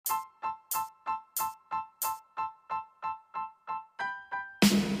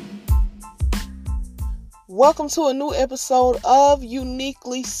Welcome to a new episode of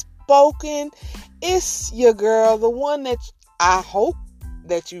Uniquely Spoken. It's your girl, the one that I hope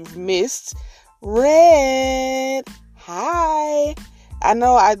that you've missed, Red. Hi. I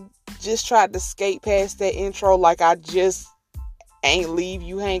know I just tried to skate past that intro like I just ain't leave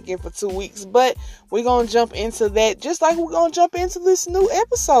you hanging for 2 weeks, but we're going to jump into that just like we're going to jump into this new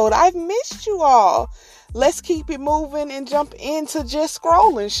episode. I've missed you all. Let's keep it moving and jump into just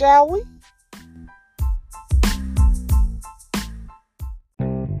scrolling, shall we?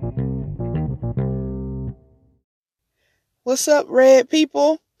 What's up, red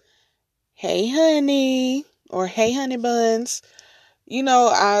people? Hey, honey, or hey, honey buns.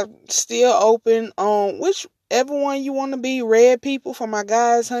 I'm still open on whichever one you want to be. Red people for my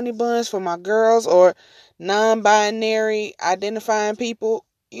guys, honey buns for my girls, or non-binary identifying people.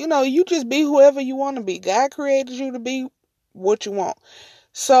 You just be whoever you want to be. God created you to be what you want.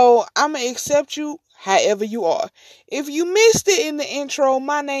 So I'm going to accept you however you are. If you missed it in the intro,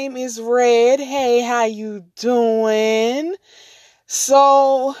 my name is Red. Hey, how you doing?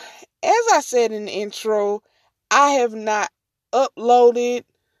 So, as I said in the intro, I have not uploaded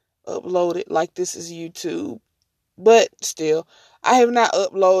like this is YouTube, but still, I have not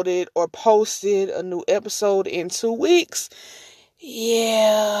uploaded or posted a new episode in 2 weeks.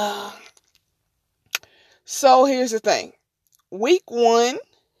 Yeah. So, here's the thing. Week 1,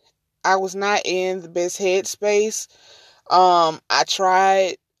 I was not in the best headspace. I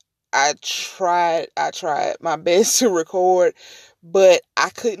tried my best to record, but I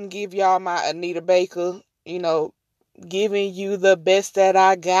couldn't give y'all my Anita Baker, giving you the best that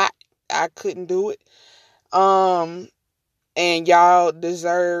I got. I couldn't do it. And y'all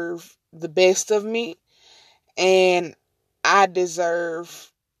deserve the best of me, and I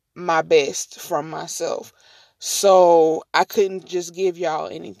deserve my best from myself. So I couldn't just give y'all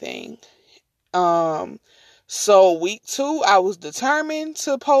anything. So week 2, I was determined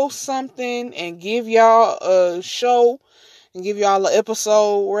to post something and give y'all a show and give y'all an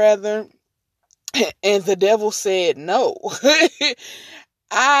episode rather. And the devil said no.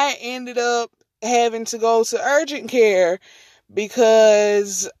 I ended up having to go to urgent care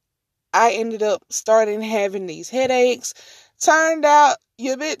because I ended up starting having these headaches. Turned out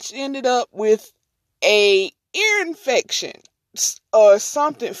your bitch ended up with a ear infection or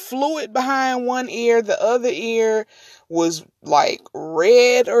something, fluid behind one ear. The other ear was like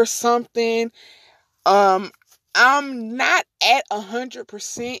red or something. I'm not at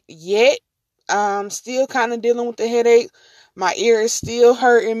 100% yet. I'm still kind of dealing with the headache. My ear is still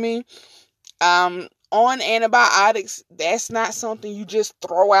hurting me. On antibiotics. That's not something you just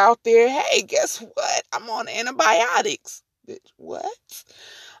throw out there. Hey, guess what? I'm on antibiotics. Bitch, what?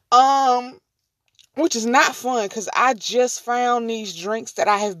 Which is not fun because I just found these drinks that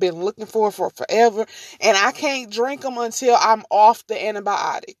I have been looking for forever, and I can't drink them until I'm off the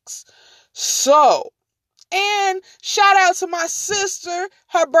antibiotics. So, and shout out to my sister.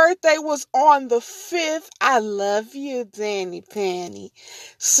 Her birthday was on the 5th. I love you, Danny Panny.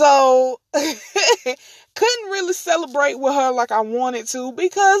 So, couldn't really celebrate with her like I wanted to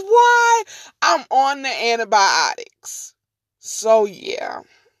because why? I'm on the antibiotics. So, yeah.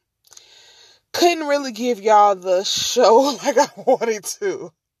 Couldn't really give y'all the show like I wanted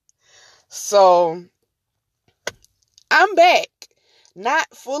to. So, I'm back.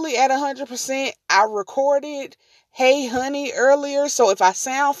 Not fully at 100%. I recorded Hey Honey earlier. So, if I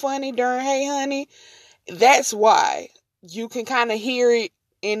sound funny during Hey Honey, that's why. You can kind of hear it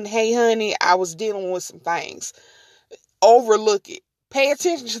in Hey Honey. I was dealing with some things. Overlook it. Pay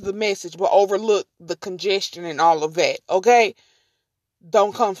attention to the message, but overlook the congestion and all of that. Okay?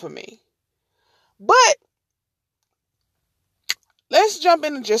 Don't come for me. But let's jump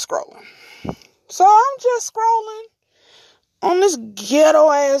into just scrolling. So I'm just scrolling on this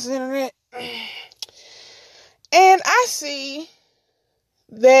ghetto ass internet, and I see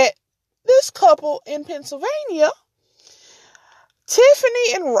that this couple in Pennsylvania,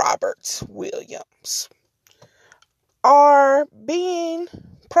 Tiffany and Robert Williams, are being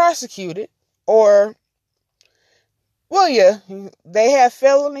prosecuted, or, well, yeah, they have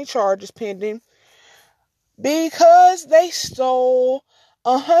felony charges pending because they stole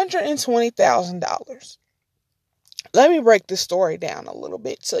 $120,000. Let me break this story down a little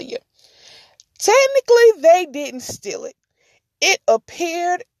bit to you. Technically, they didn't steal it. It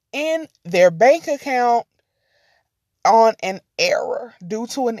appeared in their bank account on an error, due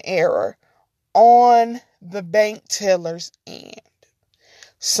to an error on the bank teller's end.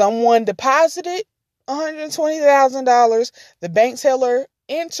 Someone deposited $120,000. The bank teller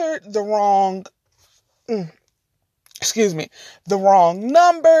entered the wrong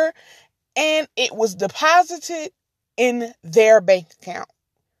number, and it was deposited in their bank account.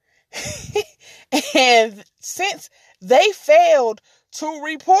 And since they failed to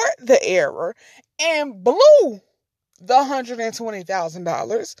report the error and blew the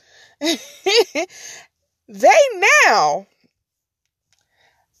 $120,000, they now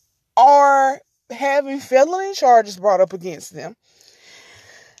are having felony charges brought up against them.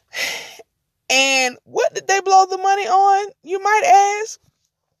 And what did they blow the money on, you might ask?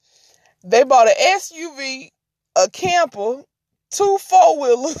 They bought an SUV, a camper, 2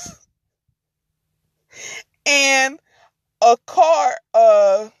 4-wheelers, and a car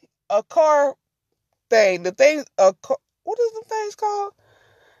thing. What is the things called?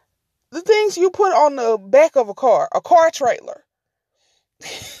 The things you put on the back of a car trailer.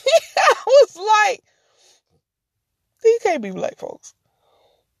 I was like, these can't be black folks.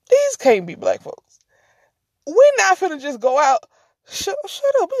 These can't be black folks. We're not finna just go out. Shut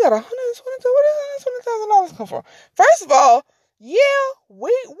up. We got $120,000. Where did $120,000 come from? First of all, yeah,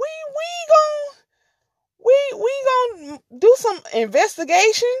 we gonna do some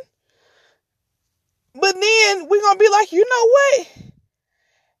investigation. But then we're gonna be like, you know what?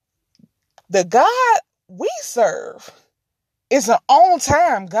 The God we serve is an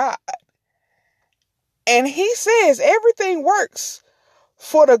on-time God. And he says everything works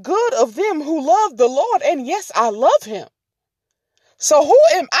for the good of them who love the Lord. And yes, I love him. So who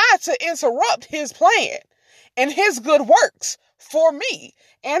am I to interrupt his plan and his good works for me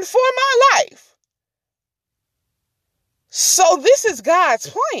and for my life? So this is God's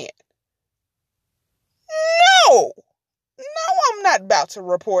plan. No, I'm not about to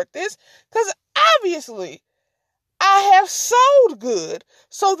report this, because obviously I have sowed good,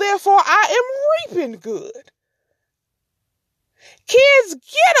 so therefore I am reaping good. Kids,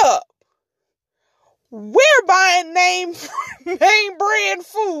 get up. We're buying name brand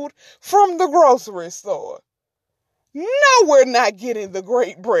food from the grocery store. No, we're not getting the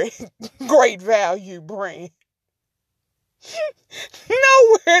great value brand.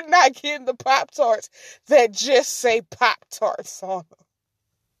 No, we're not getting the Pop-Tarts that just say Pop-Tarts on them.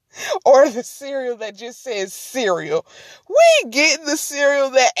 Or the cereal that just says cereal. We getting the cereal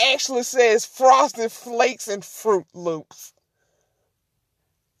that actually says Frosted Flakes and Fruit Loops.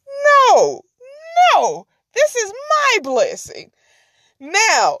 No. This is my blessing.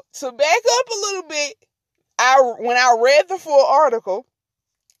 Now, to back up a little bit, when I read the full article,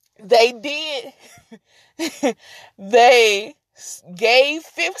 they gave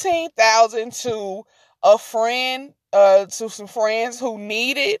 $15,000 to a friend, to some friends who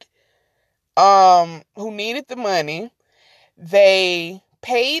needed the money. They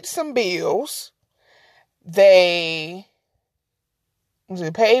paid some bills. They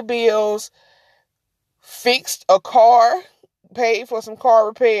paid bills, fixed a car, paid for some car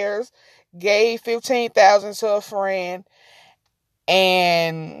repairs, gave $15,000 to a friend,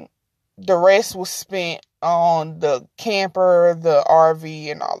 and the rest was spent on the camper, the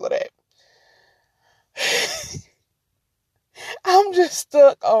RV, and all of that. I'm just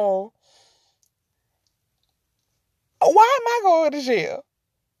stuck on, why am I going to jail?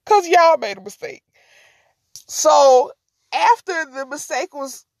 Because y'all made a mistake. So after the mistake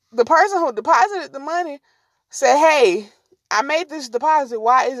was, the person who deposited the money said, hey, I made this deposit.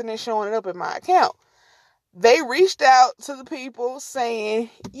 Why isn't it showing up in my account? They reached out to the people saying,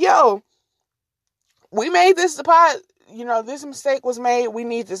 yo, we made this deposit. This mistake was made. We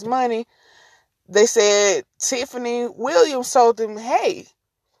need this money. They said Tiffany Williams told them, hey,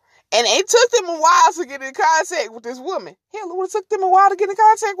 and it took them a while to get in contact with this woman. Hell, it would have took them a while to get in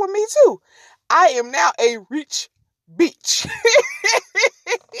contact with me too. I am now a rich bitch.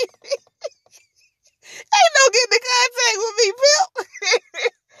 Ain't no getting in contact with me, Pimp.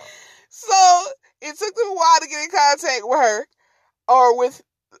 So it took them a while to get in contact with her, or with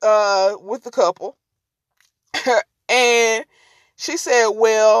the couple. And she said,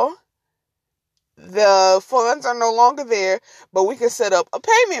 well, the funds are no longer there, but we can set up a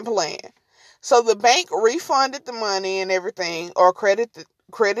payment plan. So the bank refunded the money and everything, or credited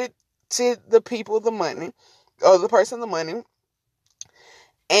the people the money, or the person the money.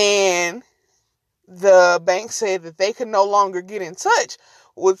 And the bank said that they could no longer get in touch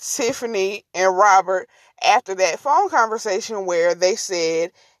with Tiffany and Robert after that phone conversation where they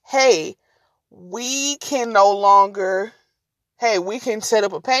said, hey, we can set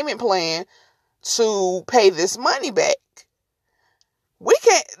up a payment plan to pay this money back.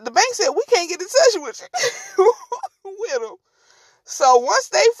 The bank said we can't get in touch with them. So once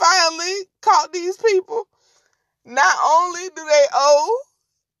they finally caught these people, not only do they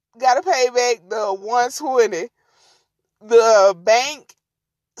gotta pay back the $120, the bank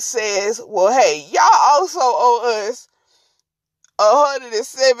says, well, hey, y'all also owe us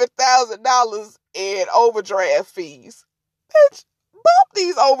 $107,000 in overdraft fees. Bitch, bump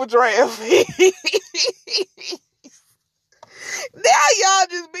these overdraft fees. Now y'all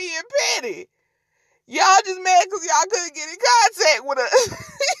just being petty. Y'all just mad because y'all couldn't get in contact with us.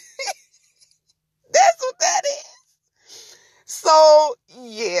 That's what that is. So,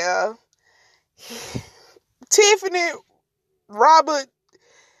 yeah. Tiffany, Robert,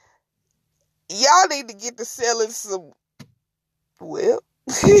 y'all need to get to selling some, well,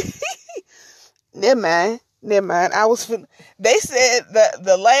 never mind. They said that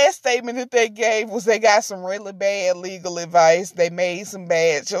the last statement that they gave was they got some really bad legal advice. They made some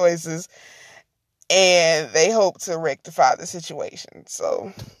bad choices and they hope to rectify the situation.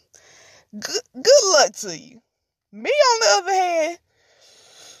 So, good luck to you. Me, on the other hand,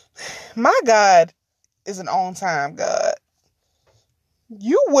 my God is an on-time God.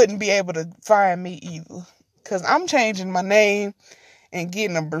 You wouldn't be able to find me either, because I'm changing my name and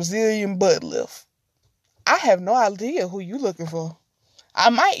getting a Brazilian butt lift. I have no idea who you looking for. I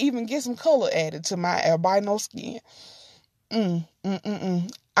might even get some color added to my albino skin. I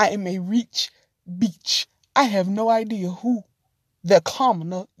am a rich beach. I have no idea who the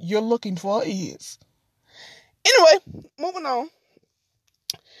commoner you're looking for is. Anyway, moving on.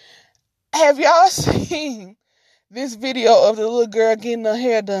 Have y'all seen this video of the little girl getting her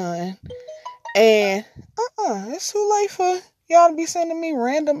hair done? And it's too late for y'all to be sending me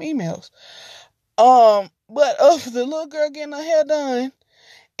random emails. But of the little girl getting her hair done,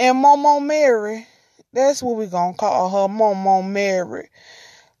 and Momo Mary, that's what we gonna call her, Momo Mary,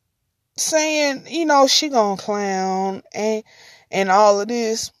 saying, she gonna clown and all of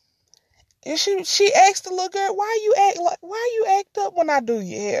this. And she asked the little girl, why you act up when I do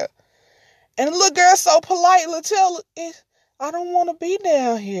your hair? And the little girl so politely tell her, I don't want to be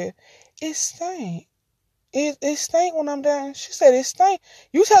down here. It stink. It stink when I'm down. She said, it stink.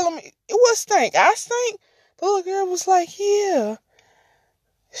 You telling me it was stink? I stink? The little girl was like, yeah.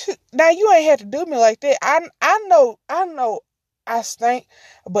 Now you ain't had to do me like that. I know I stink,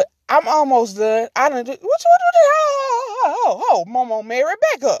 but I'm almost done. I done do what Momo Mary,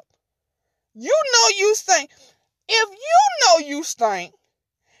 back up. You know you stink. If you know you stink,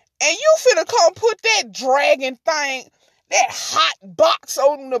 and you finna come put that dragon thing, that hot box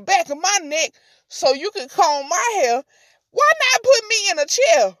on the back of my neck so you can comb my hair, why not put me in a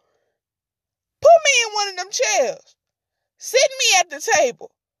chair? Put me in one of them chairs. Sit me at the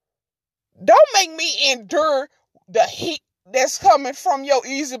table. Don't make me endure the heat that's coming from your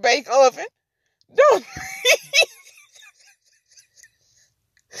easy bake oven. Don't.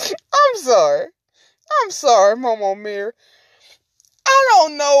 I'm sorry, Momo Mirror. I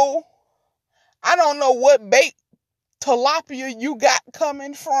don't know what baked tilapia you got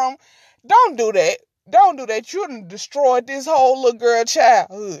coming from. Don't do that. You done destroyed this whole little girl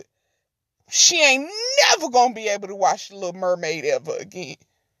childhood. She ain't never gonna be able to watch The Little Mermaid ever again.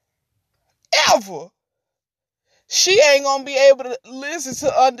 Ever. She ain't gonna be able to listen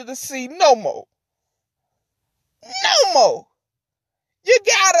to Under the Sea no more. No more. You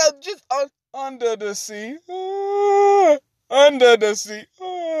gotta just under the sea. Under the sea.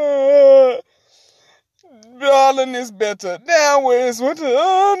 Darling is better. Down where it's winter.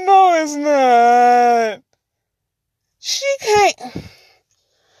 Oh, no, it's not. She can't.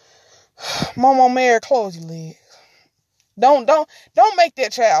 Momo Mary, close your legs. Don't make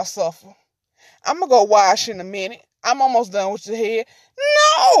that child suffer. I'm gonna go wash in a minute. I'm almost done with your hair.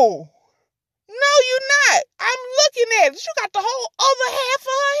 No, you're not. I'm looking at it. You got the whole other half of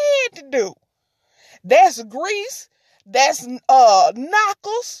her head to do. That's grease. That's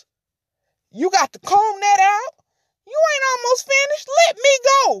knuckles. You got to comb that out. You ain't almost finished. Let me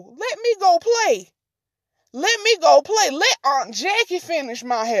go play. Let Aunt Jackie finish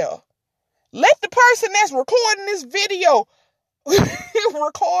my hair. Let the person that's recording this video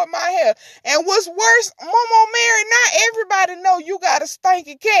record my hair. And what's worse, Momo Mary, not everybody know you got a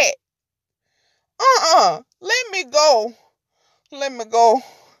stinky cat. Let me go.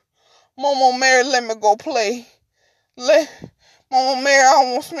 Momo Mary, let me go play. Momo Mary, I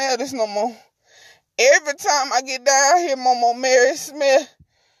don't want to smell this no more. Every time I get down here, Momo Mary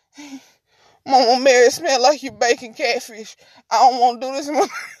smell like you baking catfish. I don't want to do this no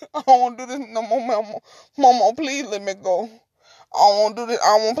more. Momo, please let me go. I don't want to do this.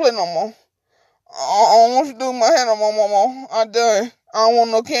 I don't want to play no more. I don't want you to do my hair no more, Momo. I done. I don't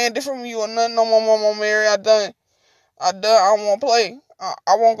want no candy from you or nothing no more, Momo Mary. I done. I don't want to play.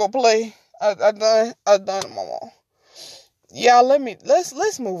 I won't go play. I done, Momo. Y'all,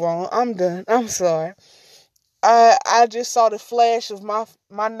 let's move on. I'm done. I'm sorry. I just saw the flash of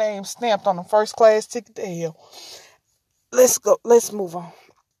my name stamped on the first class ticket to hell. Let's go. Let's move on.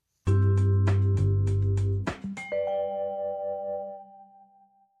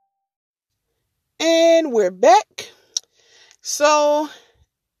 And we're back. So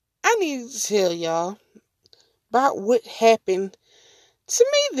I need to tell y'all about what happened to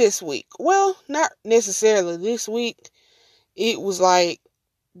me this week. Well, not necessarily this week. It was like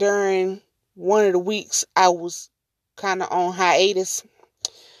during one of the weeks I was kind of on hiatus.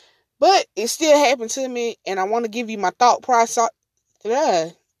 But it still happened to me, and I want to give you my thought process.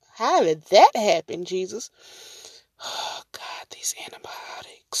 How did that happen, Jesus? Oh, God, these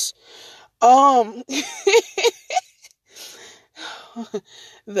antibiotics.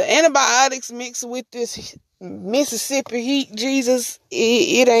 The antibiotics mixed with this Mississippi heat, Jesus,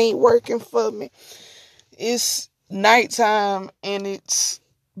 it ain't working for me. It's nighttime, and it's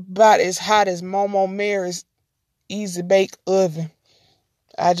about as hot as Momo Mary's easy bake oven.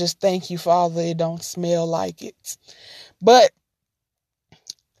 I just thank you, Father, it don't smell like it. But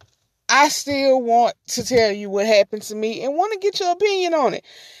I still want to tell you what happened to me and want to get your opinion on it.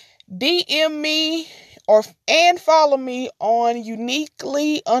 DM me and follow me on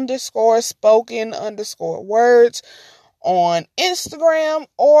uniquely_spoken_words on Instagram,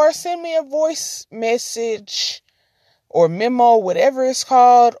 or send me a voice message or memo, whatever it's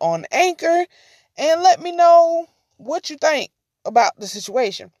called, on Anchor, and let me know what you think about the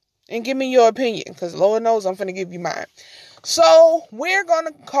situation and give me your opinion, because Lord knows I'm finna give you mine. So we're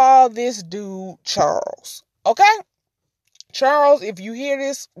gonna call this dude Charles. Okay? Charles, if you hear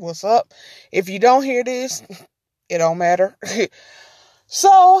this, what's up? If you don't hear this, it don't matter.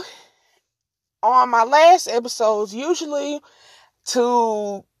 So on my last episodes, usually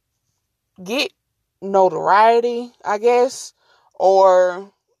to get notoriety, I guess,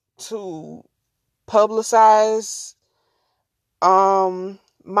 or to publicize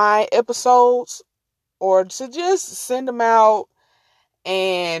my episodes, or to just send them out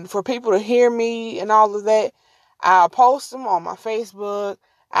and for people to hear me and all of that, I'll post them on my Facebook.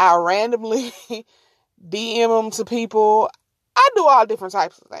 I'll randomly DM them to people. I do all different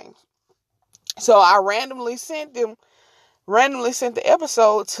types of things. So I randomly sent the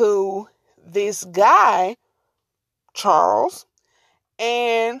episode to this guy, Charles,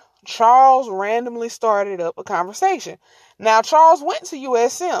 and Charles randomly started up a conversation. Now, Charles went to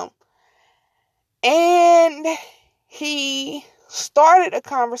USM, and he started a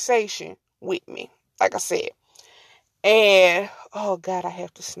conversation with me, like I said. And, oh God, I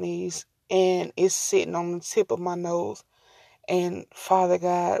have to sneeze, and it's sitting on the tip of my nose. And Father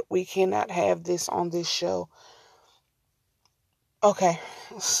God, we cannot have this on this show. Okay,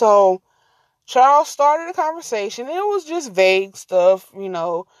 so Charles started a conversation, and it was just vague stuff,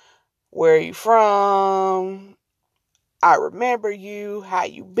 where are you from? I remember you, how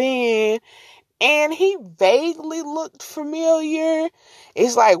you been? And he vaguely looked familiar.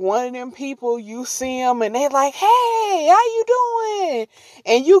 It's like one of them people, you see him and they're like, hey, how you doing?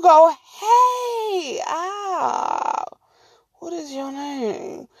 And you go, hey, what is your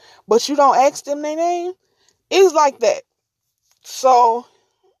name? But you don't ask them their name. It's like that. So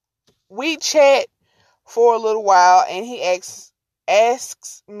we chat for a little while, and he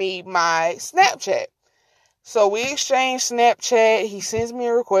asks me my Snapchat. So we exchange Snapchat. He sends me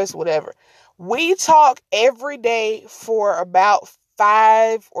a request, whatever. We talk every day for about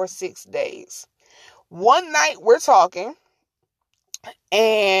 5 or 6 days. One night we're talking,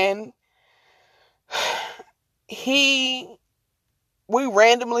 and we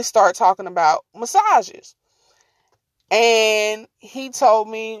randomly start talking about massages. And he told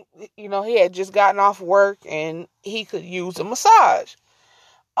me, he had just gotten off work and he could use a massage.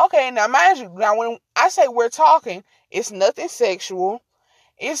 Okay, now mind you, when I say we're talking, it's nothing sexual.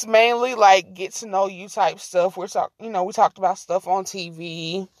 It's mainly like get to know you type stuff. We talked about stuff on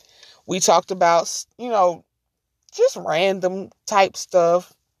TV. We talked about, just random type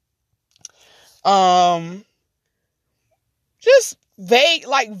stuff. Just vague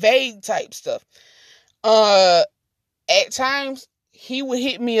type stuff. At times he would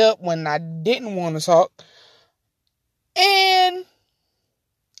hit me up when I didn't want to talk, and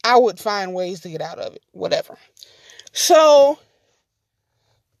I would find ways to get out of it, whatever. So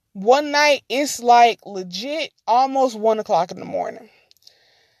one night, it's like legit almost 1:00 in the morning.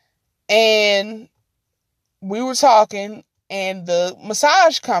 And we were talking, and the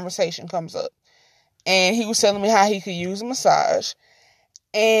massage conversation comes up. And he was telling me how he could use a massage.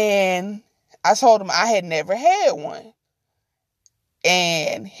 And I told him I had never had one.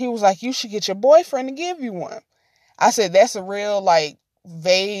 And he was like, you should get your boyfriend to give you one. I said, that's a real,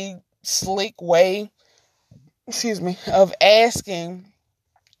 vague, slick way of asking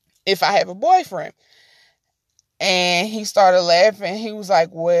if I have a boyfriend. And he started laughing. He was like,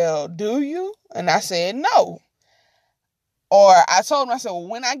 well, do you? And I said, no. Or I told him, I said, well,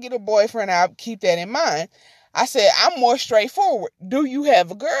 when I get a boyfriend, I'll keep that in mind. I said, I'm more straightforward. Do you have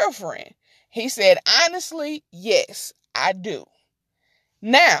a girlfriend? He said, honestly, yes, I do.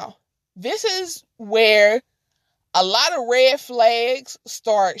 Now, this is where a lot of red flags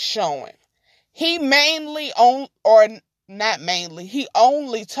start showing. He he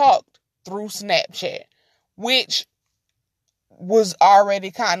only talked through Snapchat, which was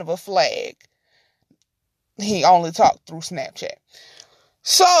already kind of a flag. He only talked through Snapchat.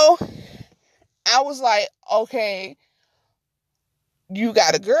 So I was like, okay, you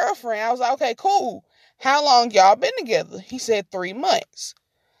got a girlfriend? I was like, okay, cool. How long y'all been together? He said 3 months.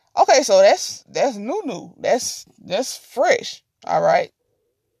 Okay, so that's new. That's fresh. All right.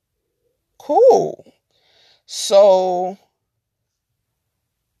 Cool. So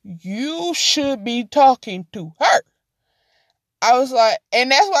you should be talking to her. I was like,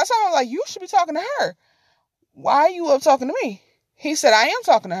 and that's what I told him. I was like, you should be talking to her. Why are you up talking to me? He said, I am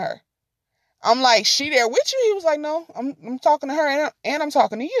talking to her. I'm like, she there with you? He was like, no, I'm talking to her and I'm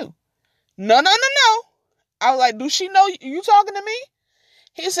talking to you. No. I was like, do she know you talking to me?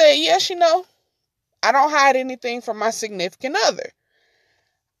 He said, yeah, she know. I don't hide anything from my significant other.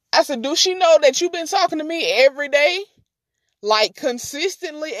 I said, do she know that you've been talking to me every day? Like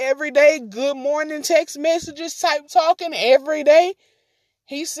consistently every day? Good morning text messages type talking every day?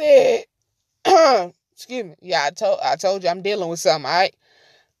 He said, excuse me. Yeah, I told you I'm dealing with something, all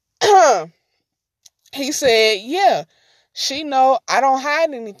right? He said, yeah, she know I don't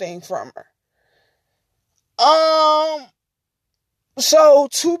hide anything from her. So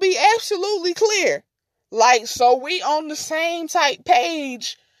to be absolutely clear, like, so we on the same type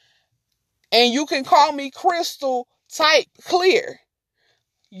page, and you can call me Crystal type clear.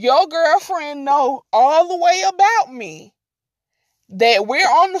 Your girlfriend know all the way about me, that we're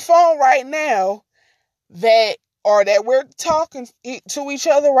on the phone right now, that we're talking to each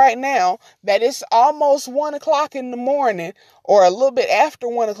other right now, that it's almost 1 o'clock in the morning, or a little bit after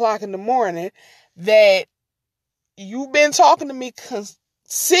 1 o'clock in the morning, that you've been talking to me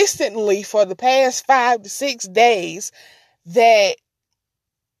consistently for the past 5 to 6 days, that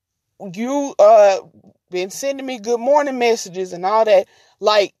you been sending me good morning messages and all that.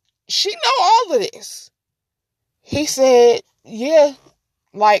 Like, she know all of this. He said, yeah,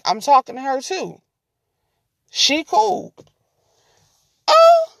 like, I'm talking to her too. She cool.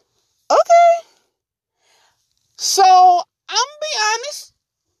 Oh, okay. So, I'm gonna be honest.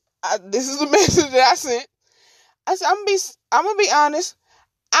 This is the message that I sent. I said, I'm gonna be honest.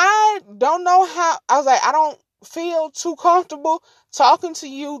 I don't know how. I was like, I don't feel too comfortable talking to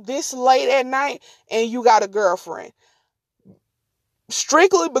you this late at night and you got a girlfriend.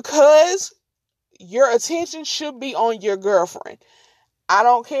 Strictly because your attention should be on your girlfriend. I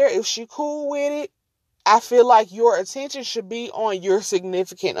don't care if she cool with it. I feel like your attention should be on your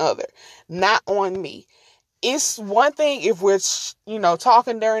significant other, not on me. It's one thing if we're,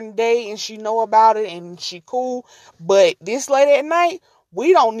 talking during the day and she know about it and she cool, but this late at night,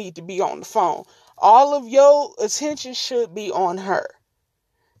 we don't need to be on the phone. All of your attention should be on her.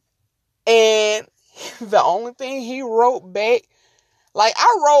 And the only thing he wrote back, like,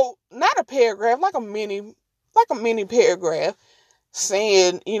 I wrote not a paragraph, like a mini paragraph,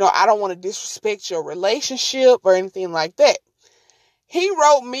 saying, I don't want to disrespect your relationship or anything like that. He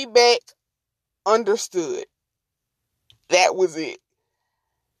wrote me back, understood. That was it.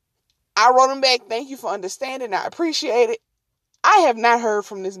 I wrote him back, thank you for understanding. I appreciate it. I have not heard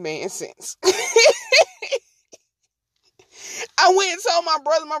from this man since. I went and told my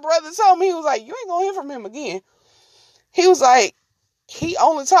brother. My brother told me, he was like, you ain't gonna hear from him again. He was like, he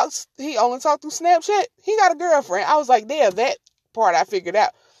only talks through Snapchat. He got a girlfriend. I was like, there, that part I figured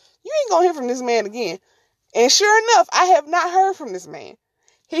out. You ain't gonna hear from this man again. And sure enough, I have not heard from this man.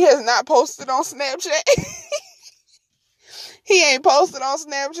 He has not posted on Snapchat. He ain't posted on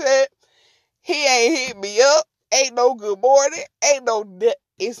Snapchat. He ain't hit me up. Ain't no good morning. Ain't no...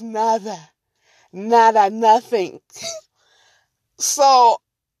 It's nada. Nothing. So,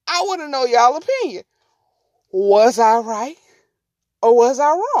 I want to know y'all opinion. Was I right? Or was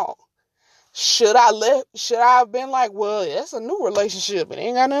I wrong? Should I have been like, well, that's a new relationship. It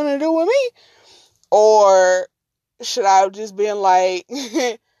ain't got nothing to do with me. Or should I have just been like,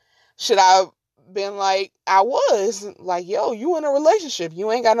 I was like, yo, you in a relationship.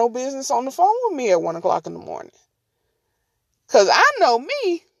 You ain't got no business on the phone with me at 1 o'clock in the morning. Cause I know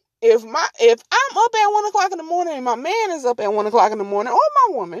me, if I'm up at 1 o'clock in the morning and my man is up at 1 o'clock in the morning, or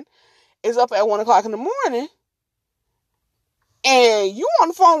my woman is up at 1 o'clock in the morning, and you on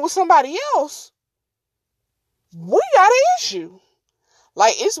the phone with somebody else, we got an issue.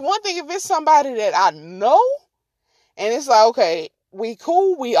 Like, it's one thing if it's somebody that I know, and it's like, okay, we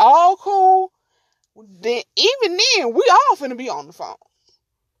cool, we all cool. Then even then, we all finna be on the phone.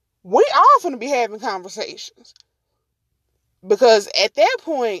 We all finna be having conversations. Because at that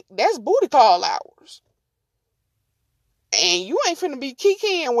point, that's booty call hours. And you ain't finna be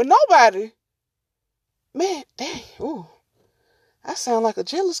kikiing with nobody. Man, dang, ooh. I sound like a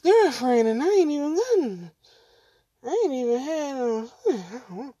jealous girlfriend, and I ain't even had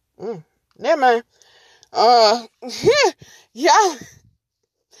never mind. Yeah.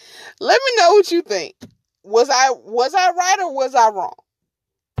 Let me know what you think. Was I right or was I wrong?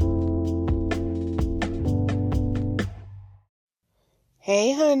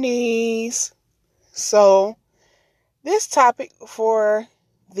 Hey, honeys. So, this topic for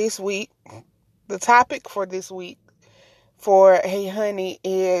this week, the topic for this week for Hey Honey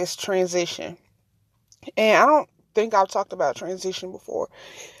is transition. And I don't think I've talked about transition before,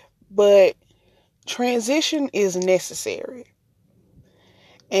 but transition is necessary.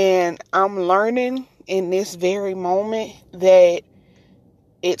 And I'm learning in this very moment that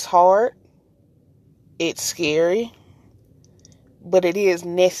it's hard, it's scary, but it is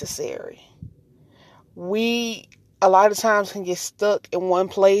necessary. We a lot of times can get stuck in one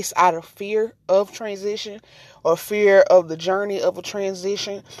place out of fear of transition or fear of the journey of a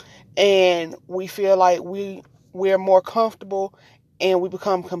transition, and we feel like we're more comfortable and we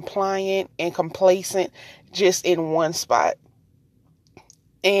become compliant and complacent just in one spot.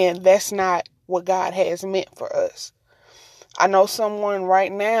 And that's not what God has meant for us. I know someone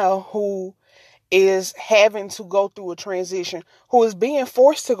right now who is having to go through a transition, who is being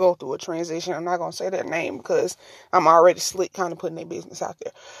forced to go through a transition. I'm not going to say their name because I'm already slick kind of putting their business out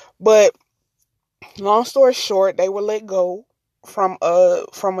there. But long story short, they were let go from a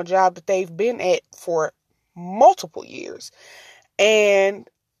job that they've been at for multiple years. And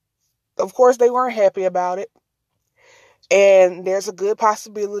of course, they weren't happy about it. And there's a good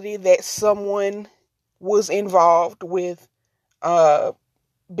possibility that someone was involved with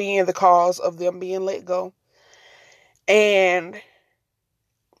being the cause of them being let go. And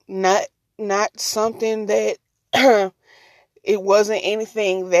not something that it wasn't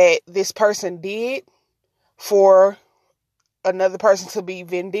anything that this person did for another person to be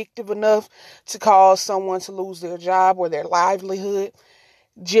vindictive enough to cause someone to lose their job or their livelihood.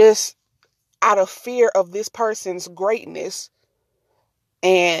 Just out of fear of this person's greatness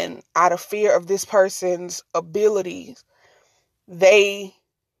and out of fear of this person's abilities, they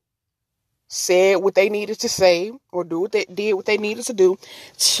said what they needed to say or did what they needed to do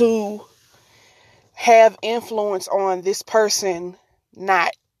to have influence on this person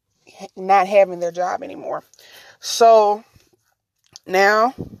not having their job anymore. So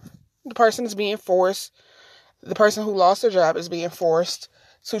now the person who lost their job is being forced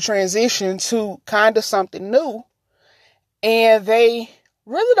to transition to kind of something new, and they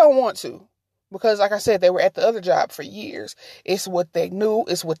really don't want to. Because like I said, they were at the other job for years. It's what they knew.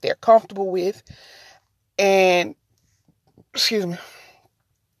 It's what they're comfortable with. And, excuse me.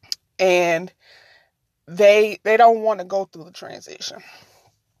 And they don't want to go through the transition.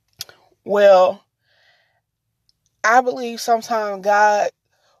 Well, I believe sometimes God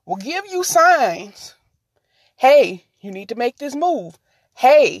will give you signs. Hey, you need to make this move.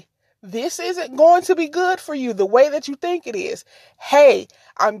 Hey, this isn't going to be good for you the way that you think it is. Hey,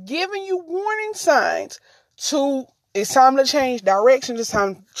 I'm giving you warning signs it's time to change direction. It's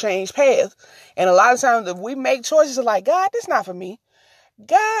time to change path. And a lot of times if we make choices like, God, this is not for me.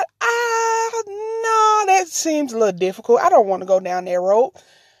 God, no, that seems a little difficult. I don't want to go down that road.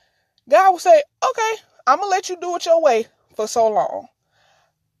 God will say, okay, I'm going to let you do it your way for so long.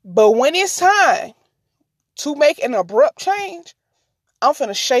 But when it's time to make an abrupt change, I'm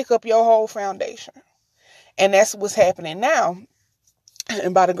finna shake up your whole foundation. And that's what's happening now.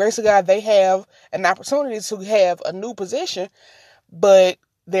 And by the grace of God, they have an opportunity to have a new position, but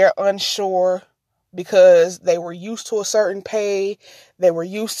they're unsure because they were used to a certain pay, they were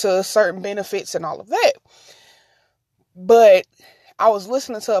used to certain benefits and all of that. But I was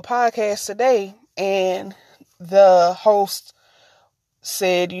listening to a podcast today, and the host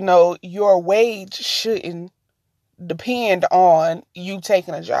said, your wage shouldn't depend on you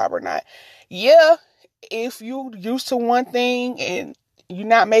taking a job or not. Yeah, if you're used to one thing and you're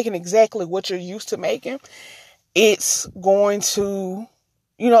not making exactly what you're used to making, it's going to,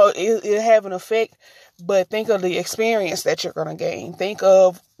 it'll have an effect. But think of the experience that you're going to gain. Think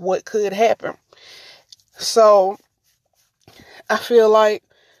of what could happen. So I feel like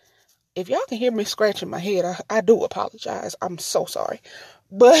if y'all can hear me scratching my head, I do apologize. I'm so sorry.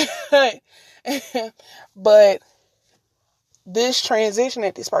 But, but this transition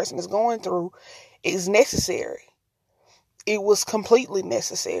that this person is going through is necessary. It was completely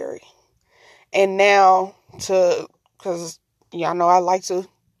necessary. And now because y'all know I like to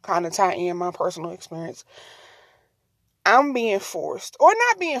kind of tie in my personal experience. I'm being forced, or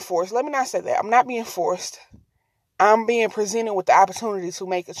not being forced. Let me not say that. I'm not being forced. I'm being presented with the opportunity to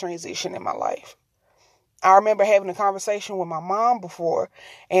make a transition in my life. I remember having a conversation with my mom before,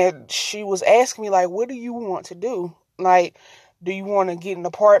 and she was asking me, like, what do you want to do? Like, do you want to get an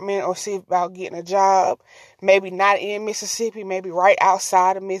apartment or see about getting a job? Maybe not in Mississippi, maybe right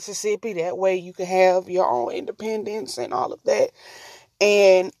outside of Mississippi. That way you can have your own independence and all of that.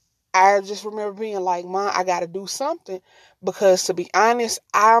 And I just remember being like, Mom, I got to do something, because to be honest,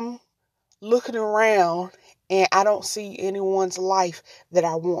 I'm looking around and I don't see anyone's life that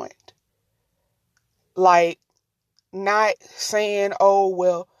I want. Like, not saying, oh,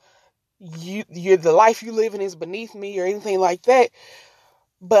 well, you're the life you live in is beneath me or anything like that.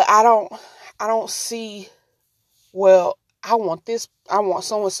 But I don't see, well, I want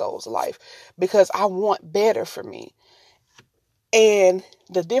so-and-so's life because I want better for me. And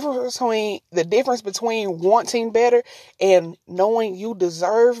the difference between wanting better and knowing you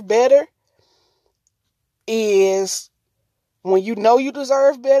deserve better is, when you know you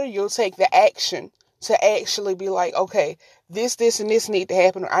deserve better, you'll take the action to actually be like, okay, this, and this need to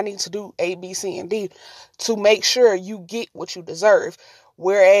happen. I need to do A, B, C, and D to make sure you get what you deserve.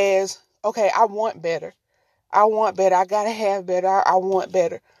 Whereas, okay, I want better. I gotta have better. I want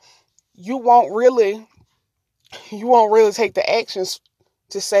better. You won't really take the actions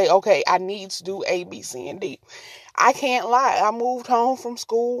to say, okay, I need to do A, B, C, and D. I can't lie. I moved home from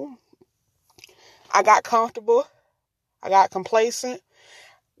school. I got comfortable. I got complacent.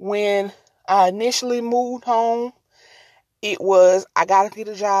 When I initially moved home, it was, I got to get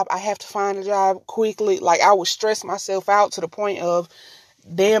a job. I have to find a job quickly. Like, I would stress myself out to the point of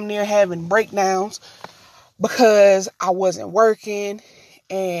damn near having breakdowns because I wasn't working.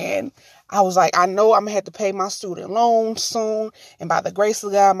 And I was like, I know I'm going to have to pay my student loans soon. And by the grace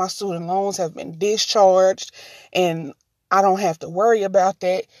of God, my student loans have been discharged. And I don't have to worry about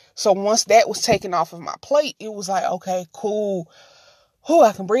that. So once that was taken off of my plate, it was like, okay, cool.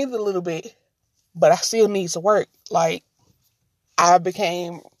 I can breathe a little bit, but I still need to work. Like, I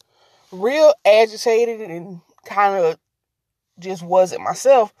became real agitated and kind of just wasn't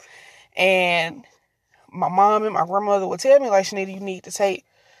myself. And my mom and my grandmother would tell me, like, Shanita, you need to take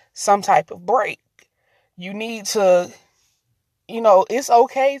some type of break. You need to, it's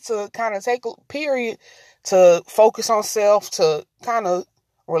okay to kind of take a period to focus on self, to kind of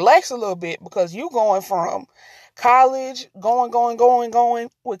relax a little bit, because you going from college, going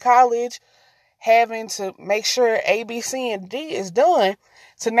with college, having to make sure A, B, C, and D is done,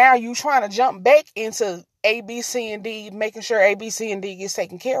 to now you trying to jump back into A, B, C, and D, making sure A, B, C, and D gets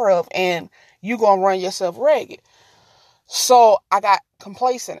taken care of, and you gonna run yourself ragged. So I got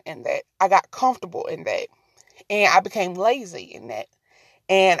complacent in that. I got comfortable in that. And I became lazy in that.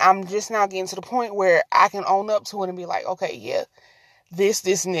 And I'm just now getting to the point where I can own up to it and be like, okay, yeah, this,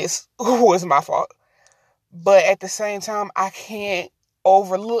 and this was my fault. But at the same time, I can't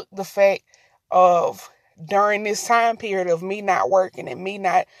overlook the fact of, during this time period of me not working and me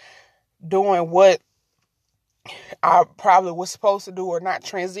not doing what I probably was supposed to do, or not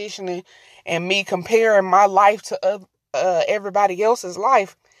transitioning, and me comparing my life to everybody else's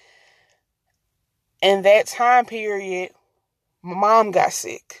life. In that time period, my mom got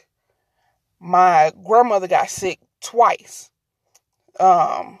sick. My grandmother got sick twice.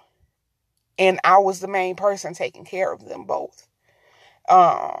 And I was the main person taking care of them both.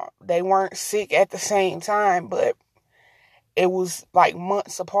 They weren't sick at the same time, but it was like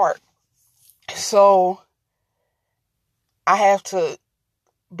months apart. So I have to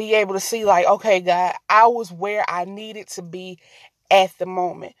be able to see, like, okay, God, I was where I needed to be at the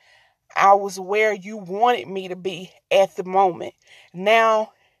moment. I was where you wanted me to be at the moment.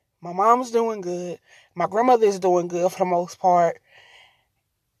 Now, my mom's doing good. My grandmother is doing good for the most part.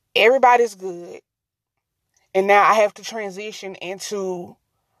 Everybody's good. And now I have to transition into,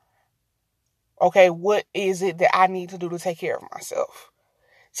 okay, what is it that I need to do to take care of myself?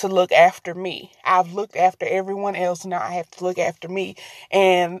 To look after me. I've looked after everyone else. Now I have to look after me.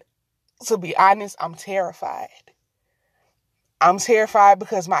 And to be honest, I'm terrified. I'm terrified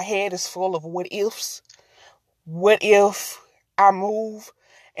because my head is full of what ifs. What if I move?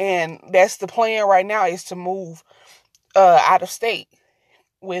 And that's the plan right now, is to move out of state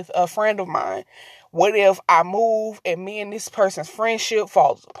with a friend of mine. What if I move and me and this person's friendship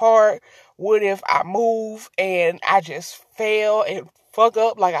falls apart? What if I move and I just fail and fuck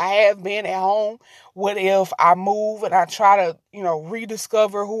up like I have been at home? What if I move and I try to,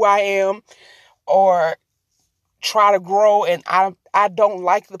 rediscover who I am, or try to grow and I don't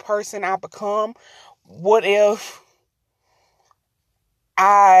like the person I become? What if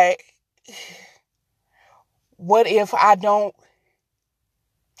I don't,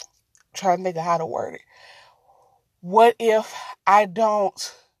 trying to think of how to word it. What if I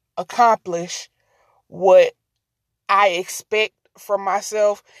don't accomplish what I expect from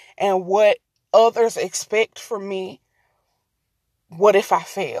myself and what others expect from me? What if I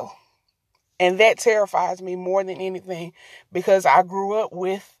fail? And that terrifies me more than anything, because I grew up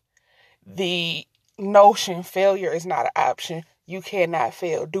with the notion failure is not an option. You cannot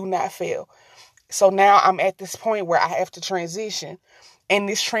fail. Do not fail. So now I'm at this point where I have to transition. And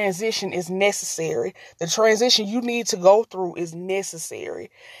this transition is necessary. The transition you need to go through is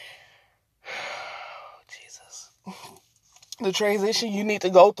necessary. Jesus. The transition you need to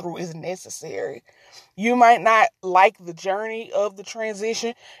go through is necessary. You might not like the journey of the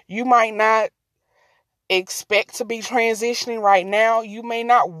transition. You might not expect to be transitioning right now. You may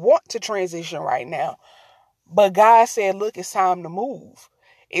not want to transition right now. But God said, look, it's time to move.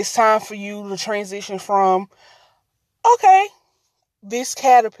 It's time for you to transition from, okay, this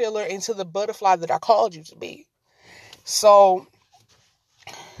caterpillar into the butterfly that I called you to be. So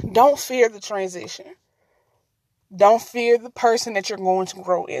don't fear the transition. Don't fear the person that you're going to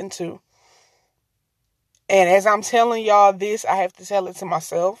grow into. And as I'm telling y'all this, I have to tell it to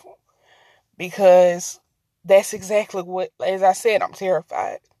myself, because that's exactly what, as I said, I'm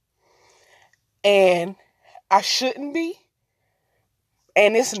terrified. And I shouldn't be.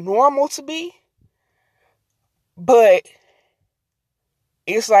 And it's normal to be. But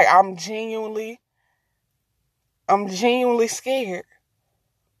it's like I'm genuinely scared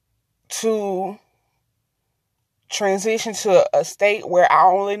to transition to a state where I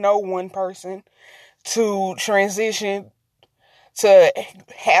only know one person, to transition to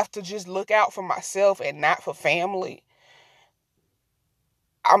have to just look out for myself and not for family.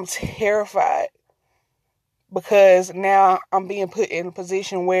 I'm terrified, because now I'm being put in a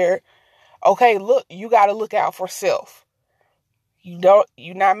position where, okay, look, you got to look out for self.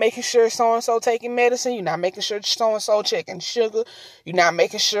 You're not making sure so-and-so taking medicine. You're not making sure so-and-so checking sugar. You're not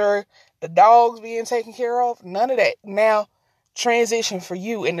making sure the dog's being taken care of. None of that. Now, transition for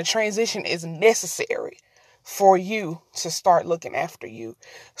you, and the transition is necessary for you to start looking after you.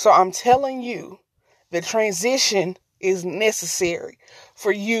 So I'm telling you, the transition is necessary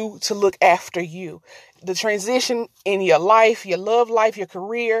for you to look after you. The transition in your life, your love life, your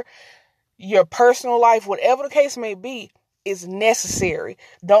career, your personal life, whatever the case may be, is necessary.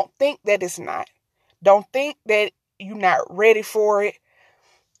 Don't think that it's not. Don't think that you're not ready for it.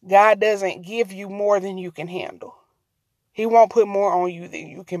 God doesn't give you more than you can handle. He won't put more on you than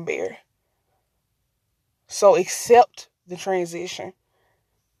you can bear. So accept the transition.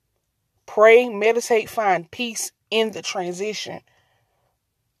 Pray, meditate, find peace in the transition.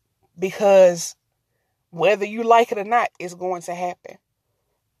 Because whether you like it or not, it's going to happen.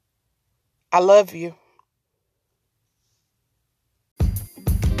 I love you.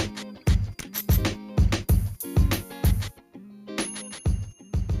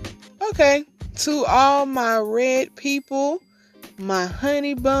 Okay, to all my red people, my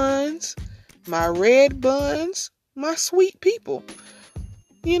honey buns, my red buns, my sweet people,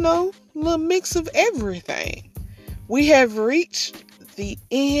 little mix of everything. We have reached the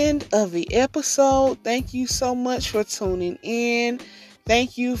end of the episode. Thank you so much for tuning in.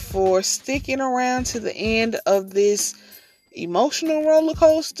 Thank you for sticking around to the end of this emotional roller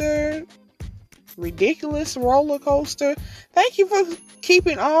coaster, ridiculous roller coaster. Thank you for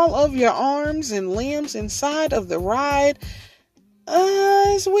keeping all of your arms and limbs inside of the ride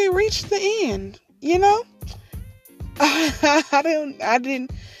as we reach the end.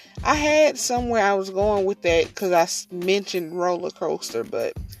 I had somewhere I was going with that, because I mentioned roller coaster,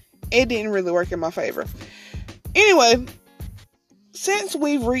 but it didn't really work in my favor. Anyway, since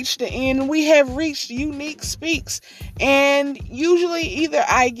we've reached the end, we have reached Unique Speaks. And usually either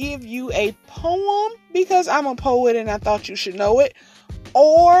I give you a poem because I'm a poet and I thought you should know it,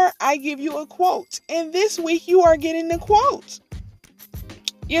 or I give you a quote. And this week you are getting the quote.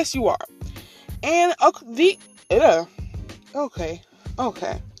 Yes, you are. And okay.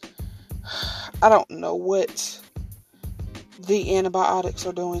 I don't know what the antibiotics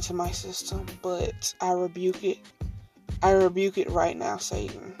are doing to my system, but I rebuke it. I rebuke it right now,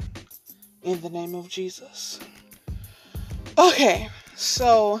 Satan, in the name of Jesus. Okay,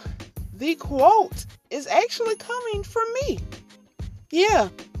 so the quote is actually coming from me. Yeah.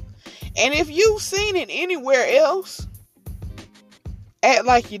 And if you've seen it anywhere else, act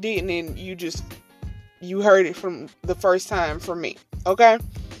like you didn't and you heard it from the first time from me. Okay?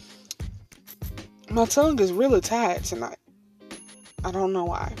 My tongue is really tired tonight. I don't know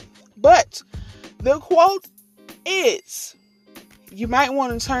why. But the quote is, you might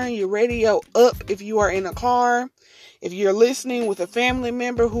want to turn your radio up if you are in a car. If you're listening with a family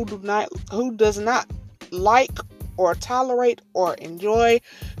member who does not like or tolerate or enjoy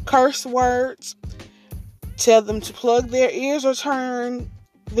curse words, tell them to plug their ears or turn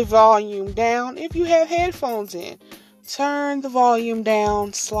the volume down. If you have headphones in, turn the volume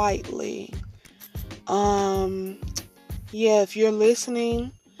down slightly. If you're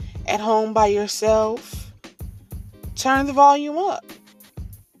listening at home by yourself, turn the volume up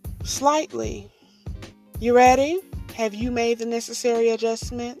slightly. You ready? Have you made the necessary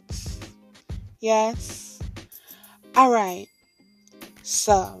adjustments? Yes? All right.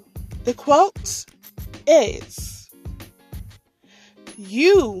 So, the quote is,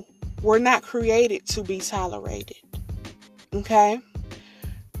 you were not created to be tolerated. Okay?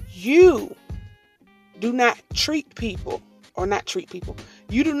 You do not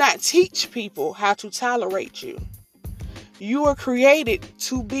you do not teach people how to tolerate you. You are created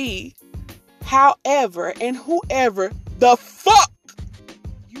to be however and whoever the fuck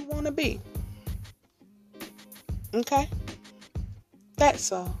you want to be. Okay?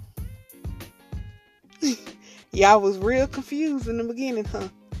 That's all. Y'all was real confused in the beginning, huh?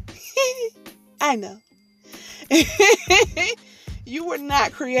 I know. You were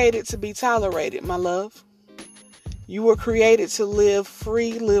not created to be tolerated, my love. You were created to live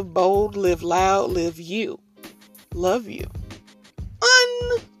free, live bold, live loud, live you. Love you.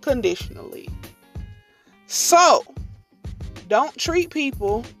 Unconditionally. So, don't treat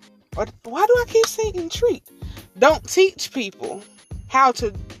people, or why do I keep saying treat? Don't teach people how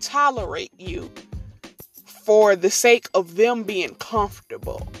to tolerate you for the sake of them being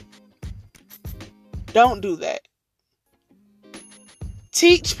comfortable. Don't do that.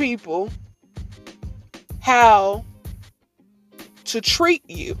 Teach people how to treat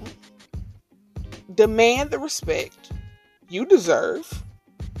you. Demand the respect you deserve.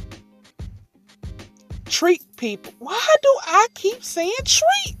 Treat people. Why do I keep saying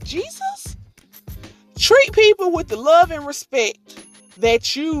treat? Jesus? Treat people with the love and respect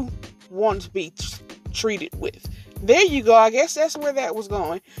that you want to be treated with. There you go. I guess that's where that was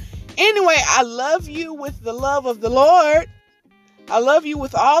going. Anyway, I love you with the love of the Lord. I love you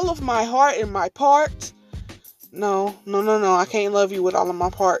with all of my heart and my parts. No. I can't love you with all of my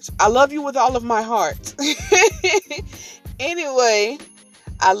parts. I love you with all of my heart. Anyway,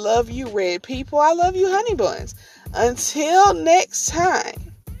 I love you, red people. I love you, honey buns. Until next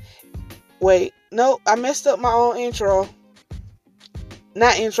time. Wait, no, I messed up my own intro.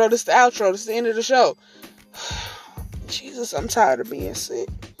 Not intro, this is the outro. This is the end of the show. Jesus, I'm tired of being sick.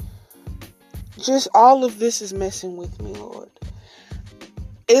 Just all of this is messing with me, Lord.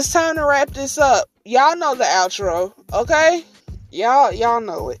 It's time to wrap this up. Y'all know the outro, okay? Y'all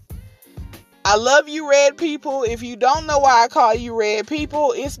know it. I love you, red people. If you don't know why I call you red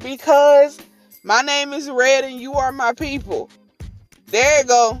people, it's because my name is Red and you are my people. There you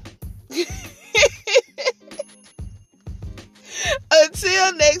go.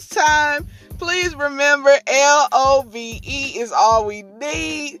 Until next time, please remember LOVE is all we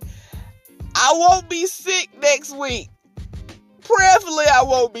need. I won't be sick next week. Prayerfully, I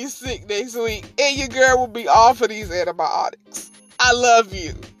won't be sick next week. And your girl will be off of these antibiotics. I love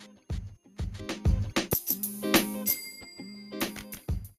you.